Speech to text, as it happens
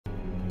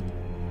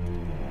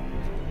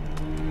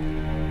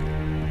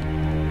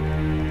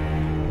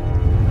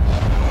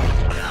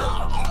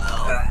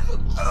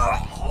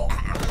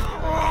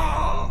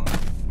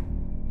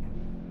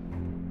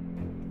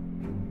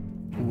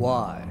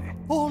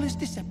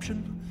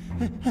deception.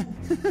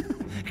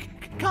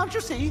 Can't you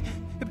see?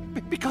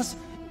 Because...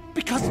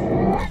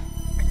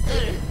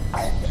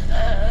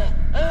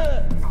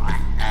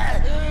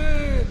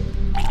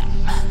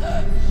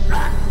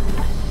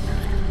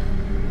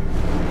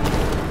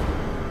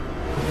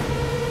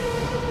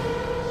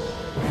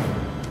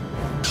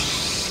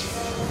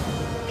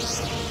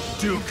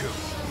 Dooku,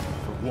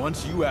 for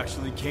once you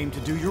actually came to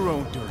do your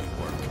own dirty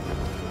work.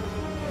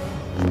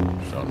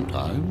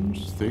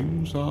 Sometimes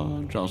things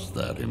are just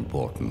that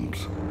important.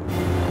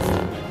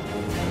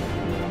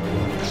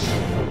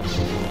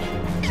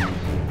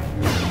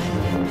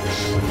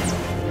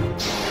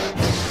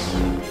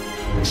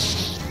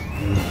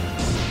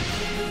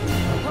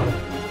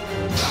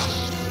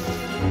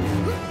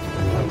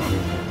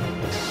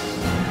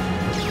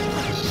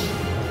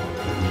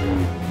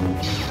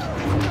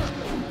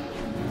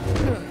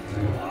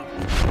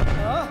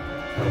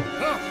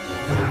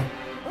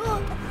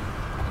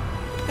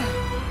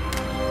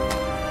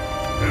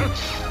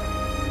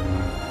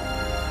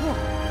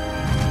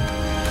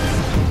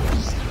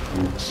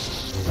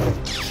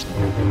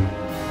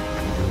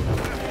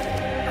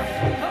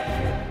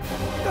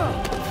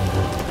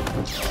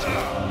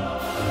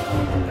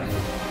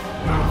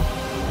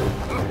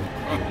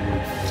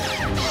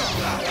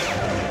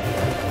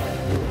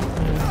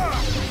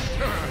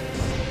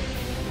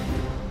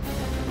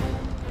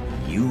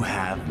 You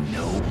have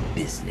no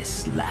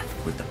business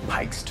left with the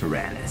Pikes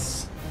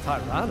Tyrannus.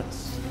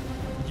 Tyrannus?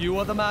 You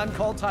are the man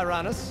called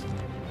Tyrannus?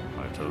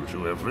 I told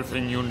you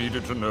everything you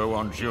needed to know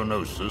on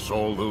Geonosis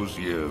all those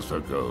years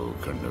ago,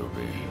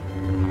 Kenobi.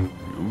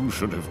 You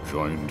should have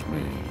joined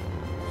me.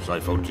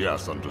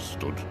 Sifo-Dyas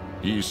understood.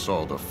 He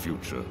saw the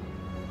future.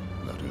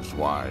 That is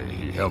why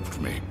he helped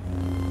me.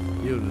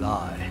 You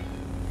lie.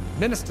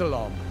 Minister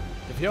Lom,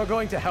 if you're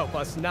going to help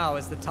us, now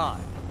is the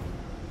time.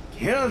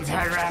 Kill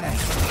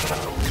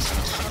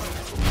Tyrannus!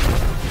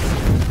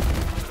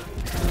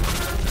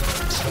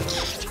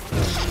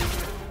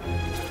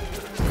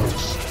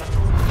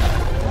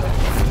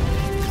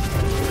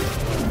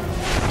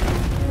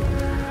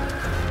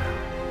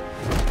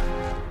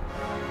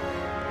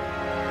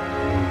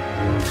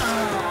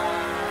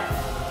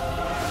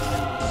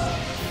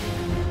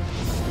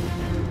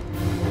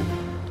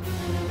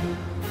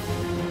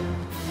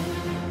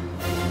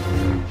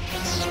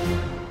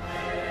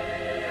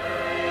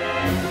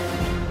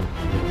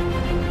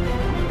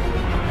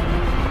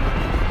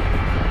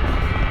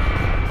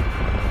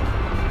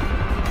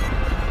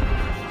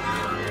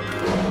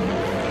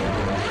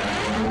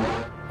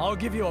 I'll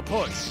give you a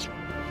push.